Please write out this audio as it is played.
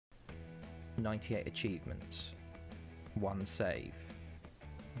98 achievements, 1 save.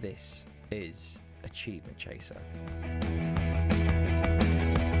 This is Achievement Chaser.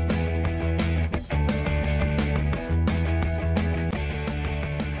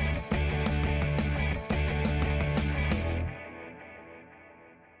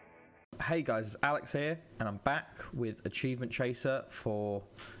 Hey guys, it's Alex here, and I'm back with Achievement Chaser for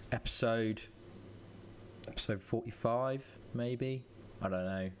episode 45, maybe? I don't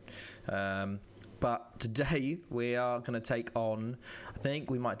know. But today we are going to take on, I think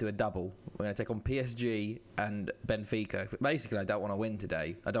we might do a double. We're going to take on PSG and Benfica. But basically, I don't want to win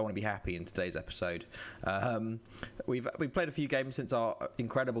today. I don't want to be happy in today's episode. We've played a few games since our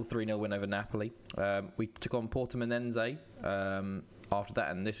incredible 3-0 win over Napoli. We took on Portimonense after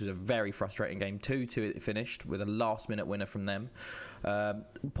that, and this was a very frustrating game. 2-2 it finished with a last-minute winner from them.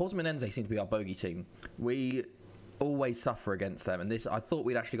 Portimonense seem to be our bogey team. We always suffer against them, and this, I thought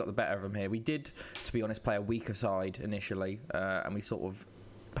we'd actually got the better of them here. We did, to be honest, play a weaker side initially, and we sort of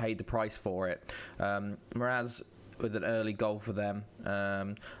paid the price for it. Miraz with an early goal for them.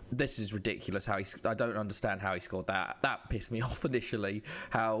 This is ridiculous. I don't understand how he scored that. That pissed me off initially,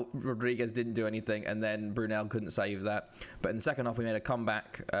 how Rodriguez didn't do anything and then Brunel couldn't save that. But in the second half we made a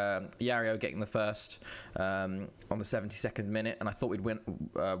comeback. Yario getting the first on the 72nd minute, and I thought we'd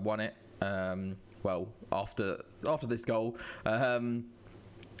won it. Well, after this goal.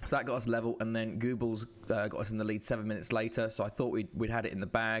 So that got us level, and then Goebbels got us in the lead 7 minutes later. So I thought we'd had it in the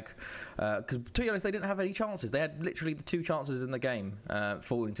bag. Because to be honest, they didn't have any chances. They had literally the 2 chances in the game,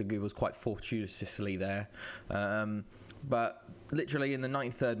 falling to Goebbels quite fortuitously there. But literally in the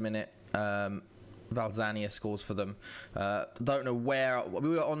 93rd minute, Valzania scores for them. Don't know where we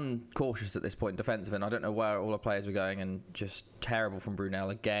were on cautious at this point defensive, and I don't know where all our players were going, and just terrible from Brunel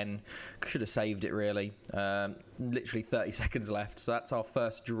again. Should have saved it really. Literally 30 seconds left, so that's our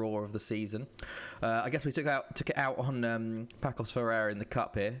first draw of the season. I guess we took it out on Pacos Ferreira in the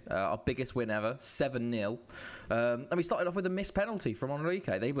cup here. Our biggest win ever, 7-0. And we started off with a missed penalty from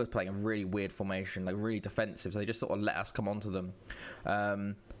Enrique. They were playing a really weird formation, like really defensive, so they just sort of let us come onto them.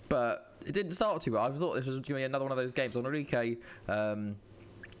 But it didn't start too well. I thought this was going to be another one of those games. Enrique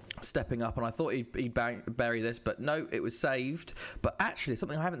stepping up, and I thought he'd bury this, but no, it was saved. But actually,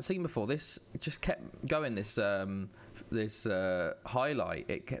 something I haven't seen before. This just kept going. This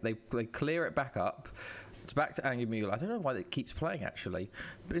highlight. They clear it back up. It's back to Angel Mueller. I don't know why it keeps playing actually.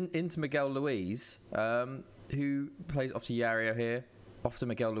 Into Miguel Luis, who plays off to Yario here. Off to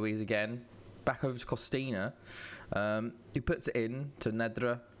Miguel Luis again. Back over to Costina, who puts it in to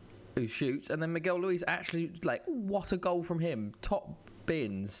Nedra, who shoots, and then Miguel Luis actually, like, what a goal from him. Top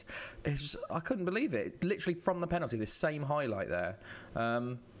bins. It's just, I couldn't believe it. Literally from the penalty, this same highlight there,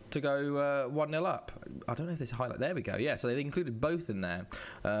 to go 1-0 up. I don't know if this highlight, there we go. Yeah, so they included both in there,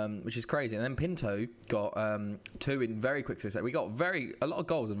 which is crazy. And then Pinto got 2 in very quick succession. We got a lot of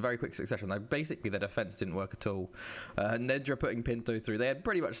goals in very quick succession. Basically, their defence didn't work at all. Nedra putting Pinto through. They had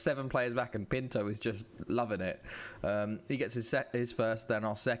pretty much 7 players back, and Pinto is just loving it. He gets his first, then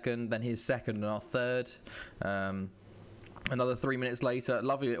our second, then his second and our third. Another 3 minutes later,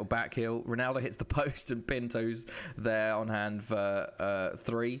 lovely little back heel. Ronaldo hits the post, and Pinto's there on hand for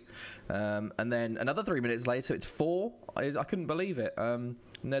 3. And then another 3 minutes later, it's 4. I couldn't believe it.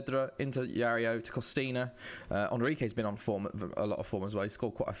 Nedra into Yario to Costina. Enrique's been on form, a lot of form as well. He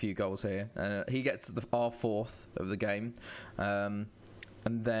scored quite a few goals here. He gets our 4th of the game.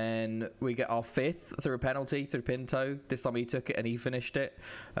 And then we get our 5th through a penalty through Pinto. This time he took it and he finished it.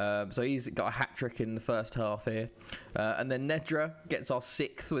 So he's got a hat-trick in the first half here. And then Nedra gets our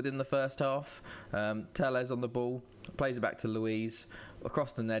 6th within the first half. Tellez on the ball, plays it back to Luis.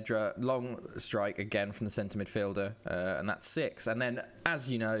 Across to Nedra, long strike again from the centre midfielder. And that's 6. And then, as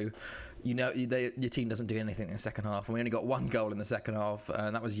you know, your team doesn't do anything in the second half, and we only got 1 goal in the second half,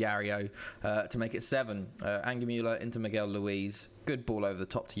 and that was Yario to make it 7. Angel Mueller into Miguel Luis. Good ball over the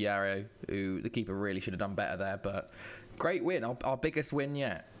top to Yario, who the keeper really should have done better there, but great win, our biggest win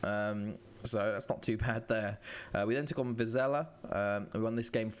yet. So that's not too bad there. We then took on Vizela. We won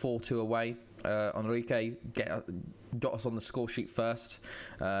this game 4-2 away. Enrique got us on the score sheet first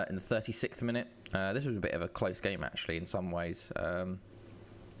in the 36th minute. This was a bit of a close game actually in some ways.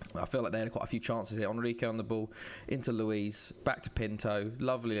 I feel like they had quite a few chances here. Enrique on the ball, into Luis, back to Pinto.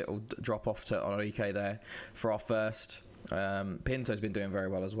 Lovely little drop off to Enrique there for our first. Pinto's been doing very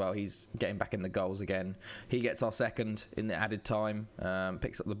well as well. He's getting back in the goals again. He gets our 2nd in the added time,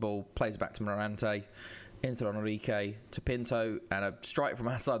 picks up the ball, plays back to Morante, into Enrique, to Pinto, and a strike from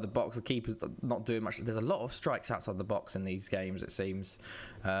outside the box. The keeper's not doing much. There's a lot of strikes outside the box in these games, it seems.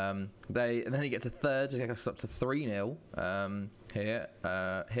 And then he gets a 3rd, to get us up to 3-0. here.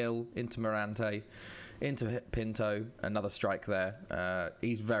 Hill into Morante, into Pinto, another strike there.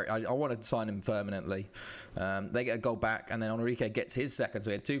 He's very. I want to sign him permanently. They get a goal back, and then Enrique gets his second.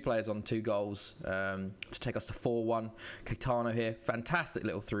 So we had 2 players on 2 goals to take us to 4-1. Caetano here, fantastic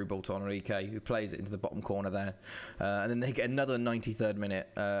little through ball to Enrique, who plays it into the bottom corner there. And then they get another 93rd minute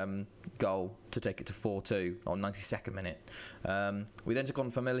goal to take it to 4-2 on 92nd minute. We then took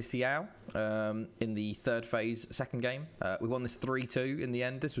on Feliciao in the third phase, second game. We won this 3-2 in the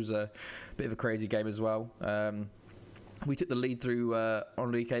end. This was a bit of a crazy game as well. We took the lead through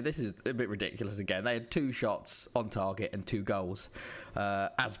Enrique. This is a bit ridiculous again. They had 2 shots on target and 2 goals,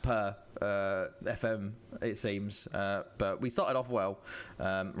 as per FM, it seems. But we started off well.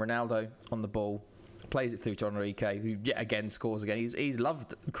 Ronaldo on the ball, plays it through to Enrique, who yet again scores again. He's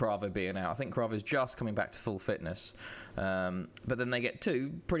loved Cravo being out. I think Cravo's just coming back to full fitness. But then they get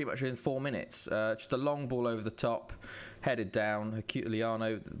 2 pretty much in 4 minutes. Just a long ball over the top, headed down.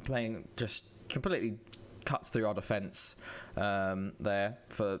 Herculano playing just completely cuts through our defence there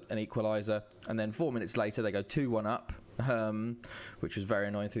for an equaliser. And then 4 minutes later, they go 2-1 up, which was very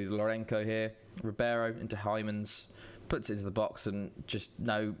annoying through Lorenko here. Ribeiro into Hymans, puts it into the box, and just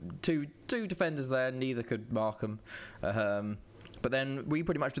two defenders there, neither could mark them. But then we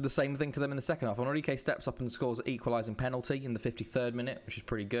pretty much did the same thing to them in the second half. Enrique steps up and scores an equalising penalty in the 53rd minute, which is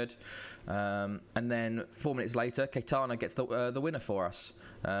pretty good. And then 4 minutes later, Caetano gets the winner for us.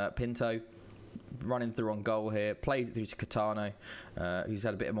 Pinto running through on goal here, plays it through to Caetano, who's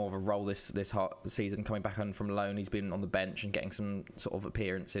had a bit more of a role this season, coming back on from loan. He's been on the bench and getting some sort of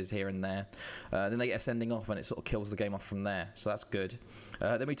appearances here and there. Then they get a sending off, and it sort of kills the game off from there, so that's good.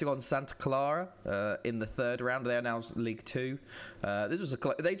 Then we took on Santa Clara in the third round. They are now League 2.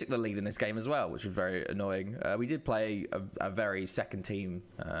 They took the lead in this game as well, which was very annoying. We did play a very second team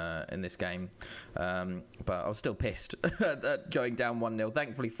in this game, but I was still pissed at going down 1-0.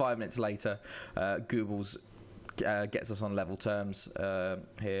 Thankfully, 5 minutes later, Goebbels gets us on level terms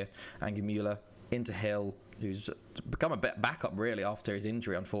here. Angel Mueller into Hill, who's become a bit backup really after his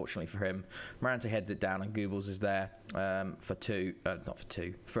injury, unfortunately for him. Morante heads it down, and Goebbels is there for an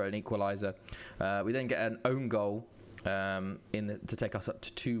equaliser. We then get an own goal to take us up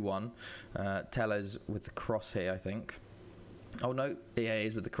to 2-1. Tellez with the cross here, I think. Oh no, yeah, he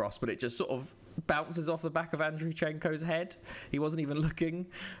is with the cross, but it just sort of bounces off the back of Andriychenko's head. He wasn't even looking.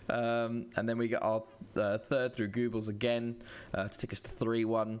 And then we get our third through Goebbels again to take us to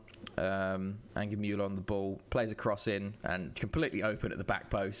 3-1. Angel Mueller on the ball, plays a cross in and completely open at the back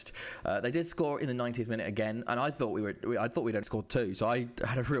post. They did score in the 90th minute again, and I thought we'd only scored 2, so I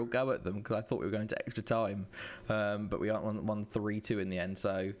had a real go at them because I thought we were going to extra time. But we won 3-2 in the end,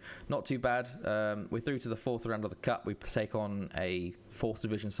 so not too bad. We're through to the 4th round of the cup. We take on a 4th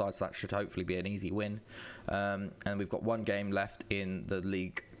division side, so that should hopefully be an easy win. And we've got 1 game left in the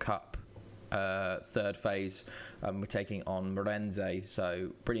League Cup third phase. We're taking on Morenze,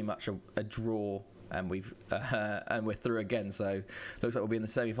 so pretty much a draw, and we're through again. So looks like we'll be in the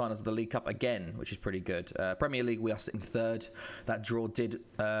semi-finals of the League Cup again, which is pretty good. Premier League, we are sitting 3rd. That draw did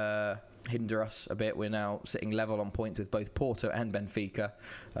hinder us a bit. We're now sitting level on points with both Porto and Benfica.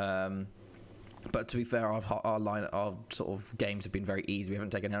 But to be fair, our sort of games have been very easy. We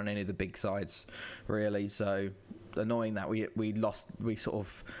haven't taken on any of the big sides, really. So annoying that we sort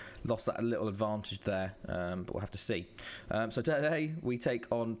of lost that little advantage there. But we'll have to see. So today we take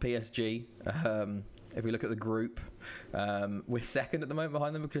on PSG. If we look at the group, we're second at the moment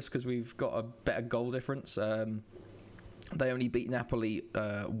behind them just because we've got a better goal difference. They only beat Napoli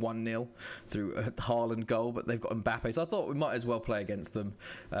 1-0 through a Haaland goal, but they've got Mbappe. So I thought we might as well play against them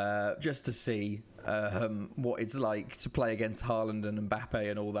just to see what it's like to play against Haaland and Mbappe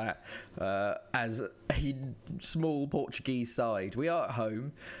and all that. As a small Portuguese side, we are at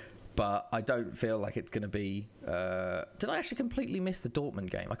home, but I don't feel like it's going to be... did I actually completely miss the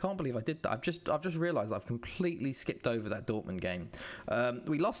Dortmund game? I can't believe I did that. I've just realised I've completely skipped over that Dortmund game.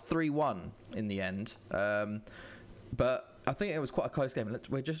 We lost 3-1 in the end. But I think it was quite a close game.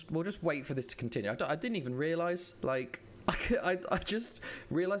 We'll just wait for this to continue. I didn't even realise. Like I just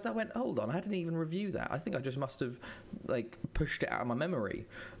realised that. Went, hold on, I hadn't even reviewed that. I think I just must have pushed it out of my memory.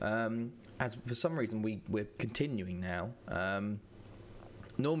 As for some reason we're continuing now.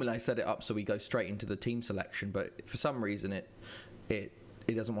 Normally I set it up so we go straight into the team selection, but for some reason it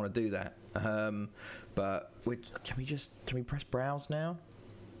doesn't want to do that. But can we press browse now?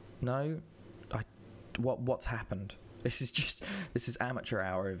 No. What's happened? This is amateur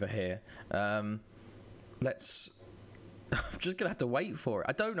hour over here. I'm just gonna have to wait for it.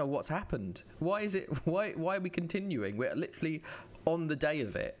 I don't know what's happened. Why are we continuing? We're literally on the day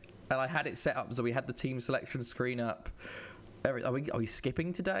of it, and I had it set up so we had the team selection screen up. Are we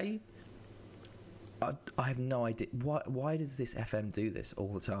skipping today? I have no idea. Why does this FM do this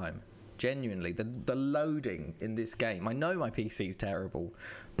all the time? Genuinely, the loading in this game. I know my PC is terrible,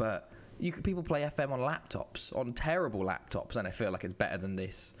 but people play FM on laptops, on terrible laptops, and I feel like it's better than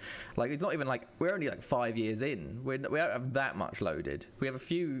this. Like, it's not even like we're only like 5 years in. We don't have that much loaded. We have a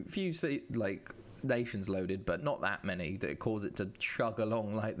few like nations loaded, but not that many that cause it to chug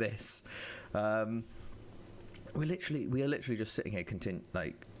along like this. We are literally just sitting here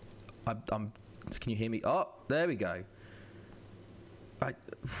like I'm can you hear me? Oh, there we go.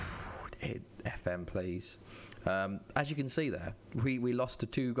 Hit FM, please. As you can see there, we lost to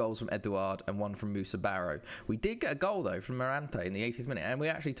 2 goals from Edouard and 1 from Moussa Barrow. We did get a goal though from Morante in the 80th minute, and we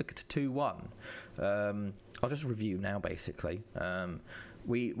actually took it to 2-1. I'll just review now basically.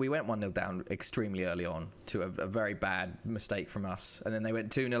 We went 1-0 down extremely early on to a very bad mistake from us, and then they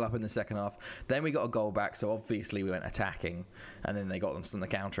went 2-0 up in the second half. Then we got a goal back, so obviously we went attacking, and then they got us on the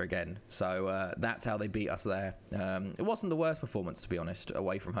counter again. So that's how they beat us there. It wasn't the worst performance, to be honest,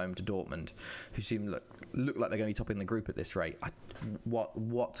 away from home to Dortmund, who seem look like they're going to be topping the group at this rate.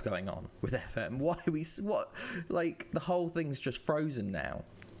 What's going on with FM? Like the whole thing's just frozen now.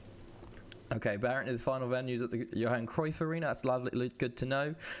 Okay, apparently the final venue is at the Johan Cruyff Arena. That's lovely, good to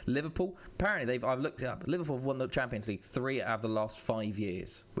know. Liverpool, apparently I've looked it up. Liverpool have won the Champions League 3 out of the last 5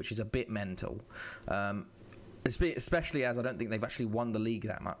 years, which is a bit mental. Especially as I don't think they've actually won the league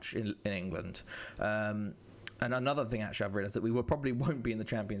that much in England. And another thing actually I've realised that we probably won't be in the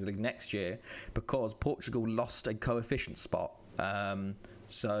Champions League next year because Portugal lost a coefficient spot.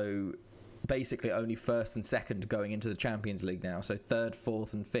 So basically only first and second going into the Champions League now, so third,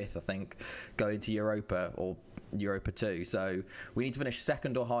 fourth and fifth I think go into Europa or Europa 2, so we need to finish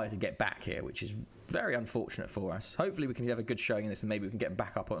second or higher to get back here, which is very unfortunate for us. Hopefully we can have a good showing in this and maybe we can get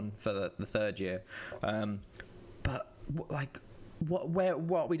back up on for the third year. But like what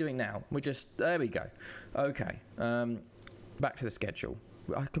are we doing now? We're just, there we go. Okay, back to the schedule.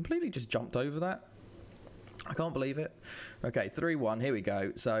 I completely just jumped over that. I can't believe it. Okay, 3-1, here we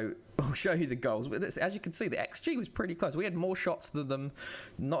go. So I'll show you the goals. As you can see, the XG was pretty close. We had more shots than them,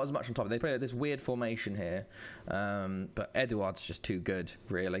 not as much on top. They played this weird formation here, but Edouard's just too good,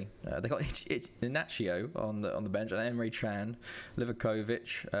 really. They got Inacio on the bench, and Emre Can,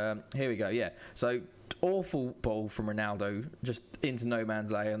 Livakovic. Here we go, yeah. So awful ball from Ronaldo, just into no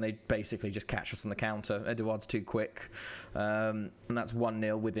man's land, and they basically just catch us on the counter. Edouard's too quick, and that's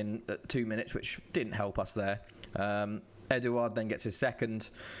 1-0 within 2 minutes, which didn't help us there. Edouard then gets his second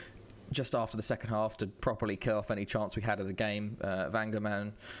just after the second half to properly kill off any chance we had of the game.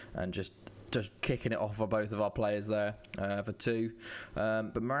 Vangerman, and just kicking it off for both of our players there for 2.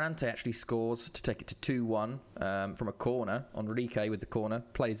 But Morante actually scores to take it to 2-1 from a corner. Enrique with the corner,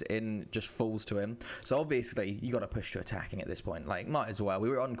 plays it in, just falls to him. So obviously you got to push to attacking at this point. Like, might as well. We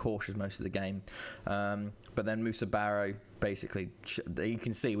were uncautious most of the game. But then Moussa Barrow, basically, you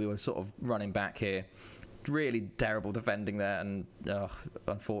can see we were sort of running back here. Really terrible defending there, and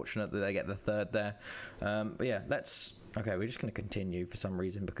unfortunate that they get the third there. But yeah, okay, we're just going to continue for some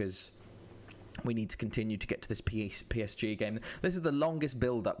reason because we need to continue to get to this PSG game. This is the longest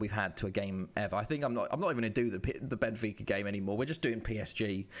build-up we've had to a game ever. I think I'm not even going to do the Benfica game anymore. We're just doing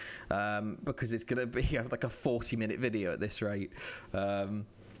PSG because it's going to be like a 40-minute video at this rate.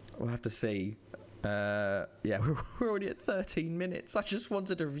 We'll have to see. Yeah, we're already at 13 minutes. I just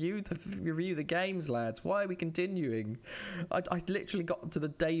wanted to review the games, lads. Why are we continuing? I literally got to the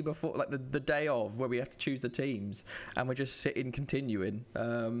day before, like the day of, where we have to choose the teams, and we're just sitting continuing.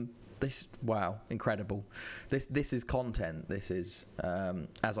 Wow, incredible. This is content. This is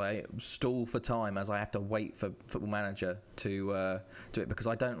as I stall for time, as I have to wait for Football Manager to do it, because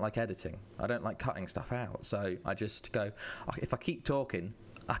I don't like editing. I don't like cutting stuff out. So I just go, if I keep talking,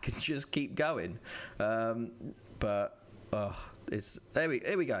 I can just keep going. But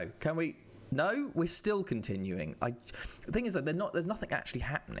here we go. Can we? No, we're still continuing. The thing is that there's nothing actually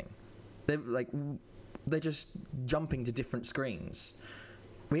happening. They're just jumping to different screens.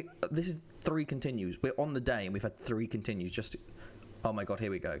 This is 3 continues. We're on the day and we've had 3 continues. Oh my god,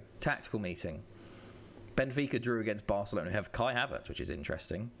 here we go. Tactical meeting. Benfica drew against Barcelona. We have Kai Havertz, which is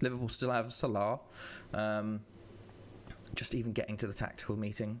interesting. Liverpool still have Salah. Just even getting to the tactical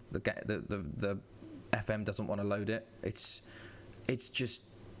meeting, the FM doesn't want to load it. It's just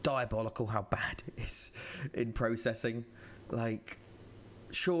diabolical how bad it is in processing. Like,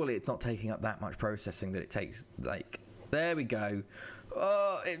 surely it's not taking up that much processing that it takes. Like, there we go.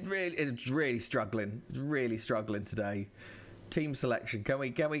 Oh, it's really struggling. It's really struggling today. Team selection. Can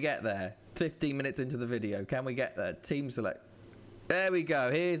we get there? 15 minutes into the video. Can we get there? Team select. There we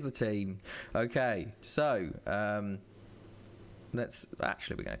go. Here's the team. Okay. So, Let's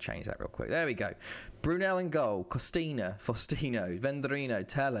actually, we're going to change that real quick. There we go. Brunel in goal. Costina, Faustino, Venderino,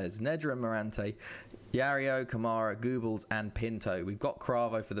 Tellez, Nedra Morante, Yario, Kamara, Goebbels, and Pinto. We've got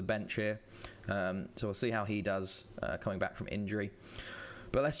Cravo for the bench here, so we'll see how he does coming back from injury.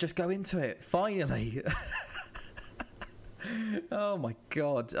 But let's just go into it. Finally. Oh my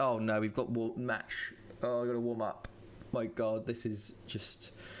God. Oh no, we've got match. Oh, I've got to warm up. My God, this is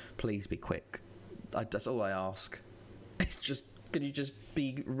just. Please be quick. That's all I ask. It's just. Can you just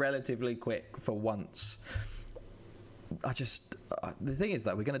be relatively quick for once? The thing is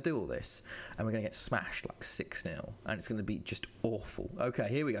that we're going to do all this and we're going to get smashed like 6-0 and it's going to be just awful. Okay,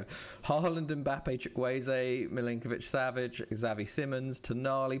 here we go. Haaland, Mbappe, Chukwueze, Milinkovic, Savic, Xavi Simons,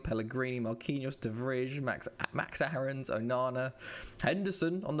 Tonali, Pellegrini, Marquinhos, De Vrij, Max Aarons, Onana,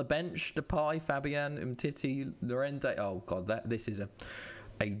 Henderson on the bench, Depay, Fabian, Umtiti, Llorente. Oh God, this is a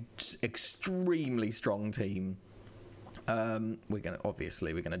extremely strong team. We're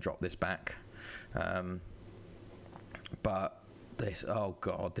gonna drop this back. But this, oh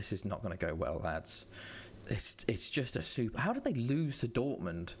God, this is not going to go well, lads. It's just a super. How did they lose to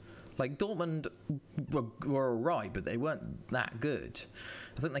Dortmund? Like, Dortmund were all right, but they weren't that good.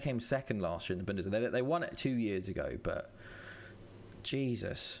 I think they came second last year in the Bundesliga. They won it 2 years ago, but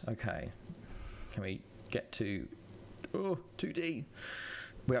Jesus. Okay, can we get to 2D?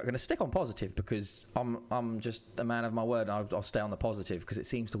 We are going to stick on positive because I'm just a man of my word. And I'll stay on the positive because it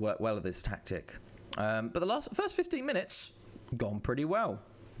seems to work well with this tactic. But the first 15 minutes gone pretty well.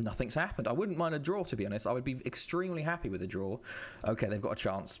 Nothing's happened. I wouldn't mind a draw, to be honest. I would be extremely happy with a draw. Okay, they've got a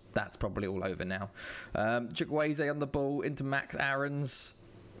chance. That's probably all over now. Chukwueze on the ball into Max Aarons.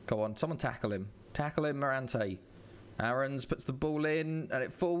 Go on, someone tackle him. Tackle him, Morante. Aarons puts the ball in and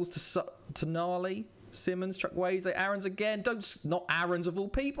it falls to Tonali. Simons, Chukwueze, Aarons again. Not Aarons of all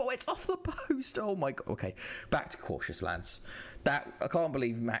people. It's off the post. Oh my God. Okay, back to cautious, lads. I can't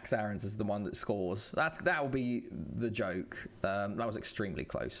believe Max Aarons is the one that scores. That will be the joke. That was extremely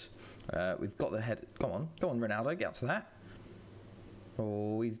close. We've got the head. Go on, Ronaldo, get up to that.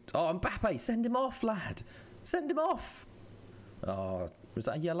 Mbappe, send him off, lad. Send him off. Oh, was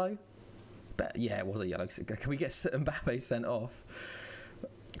that a yellow? Yeah, it was a yellow. Can we get Mbappe sent off?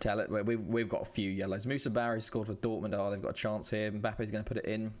 We've got a few yellows. Moussa Barry scored for Dortmund. Oh, they've got a chance here. Mbappe's going to put it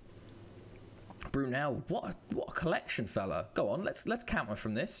in. Brunel, what a collection, fella. Go on, let's counter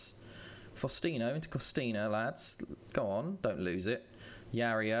from this. Faustino into Costina, lads. Go on, don't lose it.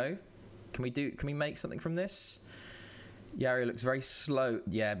 Yario, can we make something from this? Yario looks very slow.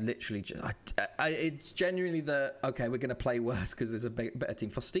 Yeah, literally. It's genuinely okay, we're going to play worse because there's a better team.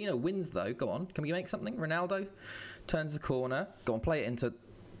 Faustino wins though. Go on, can we make something? Ronaldo turns the corner. Go on, play it into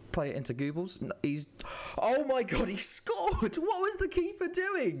Goebbels. Oh my God, he scored! What was the keeper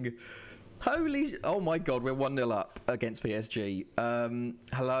doing? Oh my God, we're 1-0 up against PSG.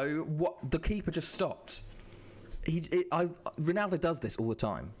 Hello? What? The keeper just stopped. Ronaldo does this all the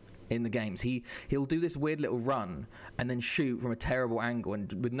time in the games. He'll do this weird little run and then shoot from a terrible angle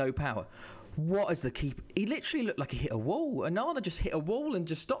and with no power. What is the keeper? He literally looked like he hit a wall. Onana just hit a wall and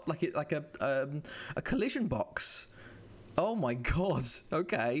just stopped like a collision box. Oh my God.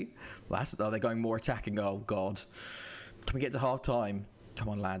 Okay. They're going more attacking. Oh God. Can we get to half time? Come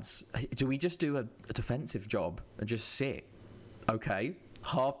on, lads. Do we just do a defensive job and just sit? Okay.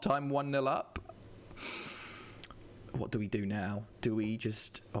 Half time, 1-0 up. What do we do now? Do we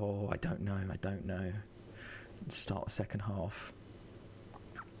just... Oh, I don't know. Start the second half.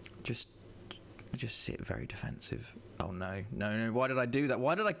 Just sit very defensive. Oh, no. Why did I do that?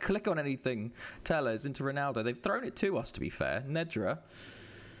 Why did I click on anything? Tellez into Ronaldo. They've thrown it to us, to be fair. Nedra.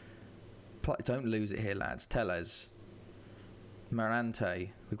 Don't lose it here, lads. Tellez. Morante.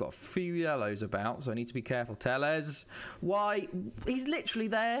 We've got a few yellows about, so I need to be careful. Tellez. Why? He's literally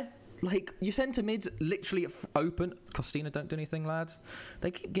there. Like, your centre mid's literally open. Costina, don't do anything, lads.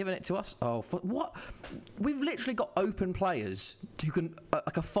 They keep giving it to us. Oh, what? We've literally got open players who can,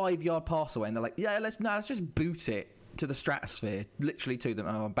 like a 5-yard pass away, and they're like, yeah, let's just boot it to the stratosphere. Literally to them.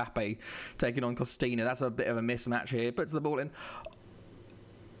 Oh, Mbappe taking on Costina. That's a bit of a mismatch here. Puts the ball in.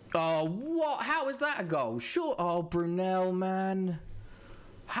 Oh, what? How is that a goal? Sure. Oh, Brunel, man.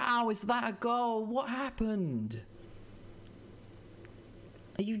 How is that a goal? What happened?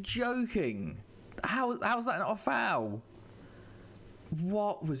 Are you joking? How's that not a foul?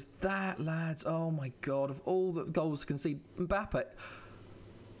 What was that, lads? Oh my God! Of all the goals conceded, Mbappe.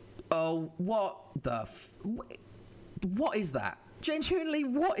 Oh, what the? What is that? Genuinely,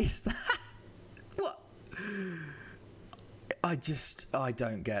 what is that? What? I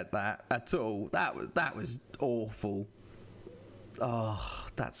don't get that at all. That was awful. Oh,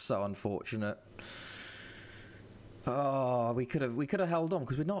 that's so unfortunate. Oh, we could have held on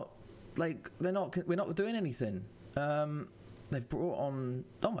because we're not we're not doing anything. They've brought on.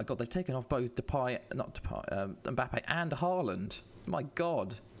 Oh my God, they've taken off both Mbappe and Haaland. My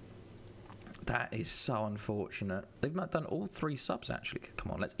God, that is so unfortunate. They've not done all 3 subs actually.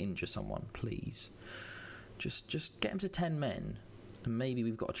 Come on, let's injure someone, please. Just get him to 10 men, and maybe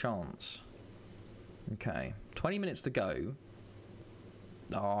we've got a chance. Okay, 20 minutes to go.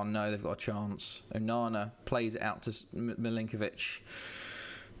 Oh no, they've got a chance. Onana plays it out to Milinkovic.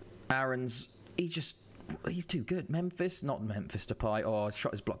 Aaron's, he's too good. Memphis, not Memphis Depay. Oh,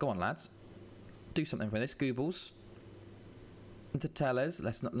 shot his block. Go on, lads. Do something with this. Goobles. Into Tellez.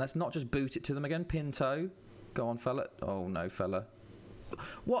 Let's not just boot it to them again. Pinto. Go on, fella. Oh no, fella.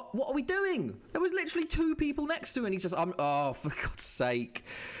 What are we doing? There was literally 2 people next to him and he's just oh, for God's sake.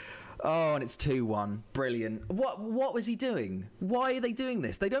 Oh, and it's 2-1. Brilliant. What was he doing? Why are they doing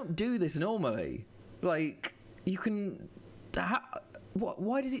this? They don't do this normally. Like, you can...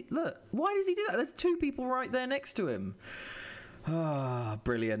 why does he... Look, why does he do that? There's 2 people right there next to him. Ah,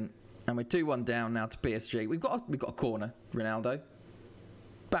 brilliant. And we're 2-1 down now to PSG. We've got a corner. Ronaldo.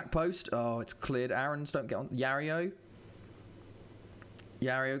 Back post. Oh, it's cleared. Aaron's don't get on. Yario,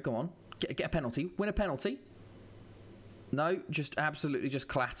 go on. Get a penalty. Win a penalty. No, just absolutely just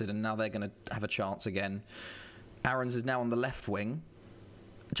clattered, and now they're going to have a chance again. Aaron's is now on the left wing.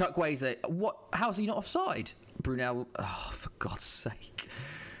 Chukwueze, what? How's he not offside? Brunel, oh, for God's sake.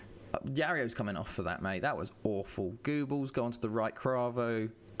 Yario's coming off for that, mate. That was awful. Goobles, go on to the right. Cravo,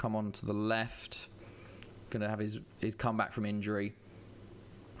 come on to the left. Going to have his comeback from injury.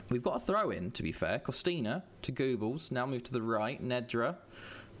 We've got a throw-in, to be fair. Costina to Goobles. Now move to the right. Nedra,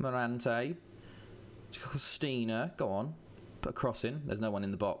 Morante. Costina, go on. Put a cross in. There's no one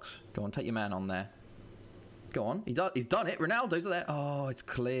in the box. Go on, take your man on there. Go on. He's done it. Ronaldo's there. Oh, it's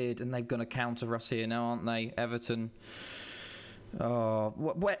cleared. And they're going to counter us here now, aren't they? Everton. Oh,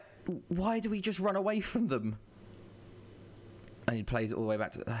 why do we just run away from them? And he plays it all the way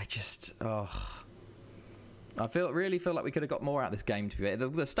back to... I really feel like we could have got more out of this game, to be fair. The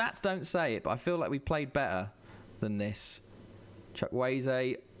stats don't say it, but I feel like we played better than this.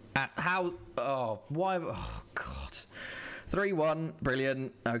 Chukwueze... why? Oh, God. 3-1.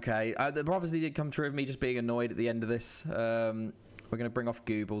 Brilliant. Okay. The prophecy did come true of me just being annoyed at the end of this. We're going to bring off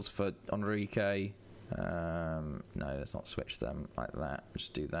Goobles for Enrique. No, let's not switch them like that.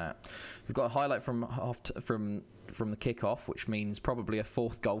 Just do that. We've got a highlight from the kickoff, which means probably a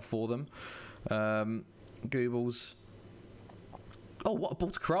 4th goal for them. Goobles. Oh, what a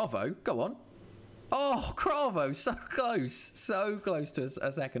ball to Cravo. Go on. Oh, Cravo, so close to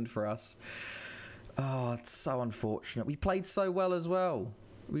a second for us. Oh, it's so unfortunate. We played so well as well.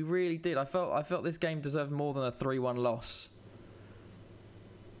 We really did. I felt this game deserved more than a 3-1 loss.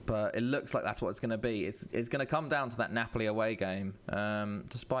 But it looks like that's what it's going to be. It's going to come down to that Napoli away game,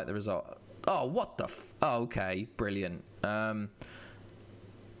 despite the result. Oh, what the oh, okay, brilliant.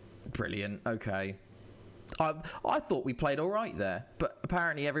 Brilliant, okay. I thought we played all right there, but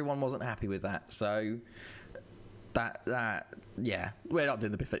apparently everyone wasn't happy with that. So yeah, we're not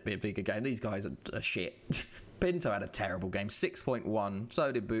doing the Benfica game. These guys are shit. Pinto had a terrible game, 6.1.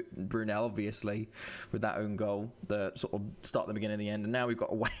 So did Brunel, obviously, with that own goal, the sort of start at the beginning and the end. And now we've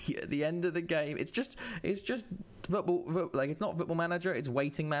got away at the end of the game. It's just football. Like, it's not Football Manager. It's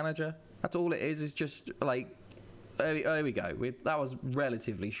Waiting Manager. That's all it is. It's just like, there we go. That was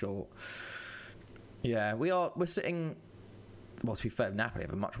relatively short. Yeah, we're sitting... Well, to be fair, Napoli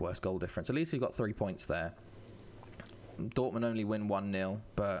have a much worse goal difference. At least we've got 3 points there. Dortmund only win 1-0,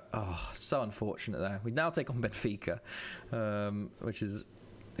 but so unfortunate there. We now take on Benfica, which is,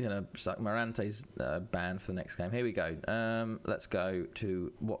 Morante's banned for the next game. Here we go. Let's go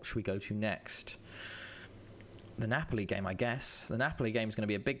to... What should we go to next? The Napoli game, I guess. The Napoli game is going to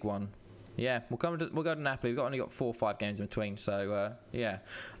be a big one. Yeah, we'll go to Napoli. We've only got 4 or 5 games in between, so yeah.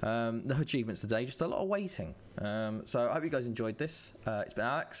 No achievements today, just a lot of waiting. So I hope you guys enjoyed this. It's been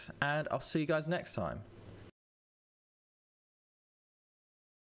Alex, and I'll see you guys next time.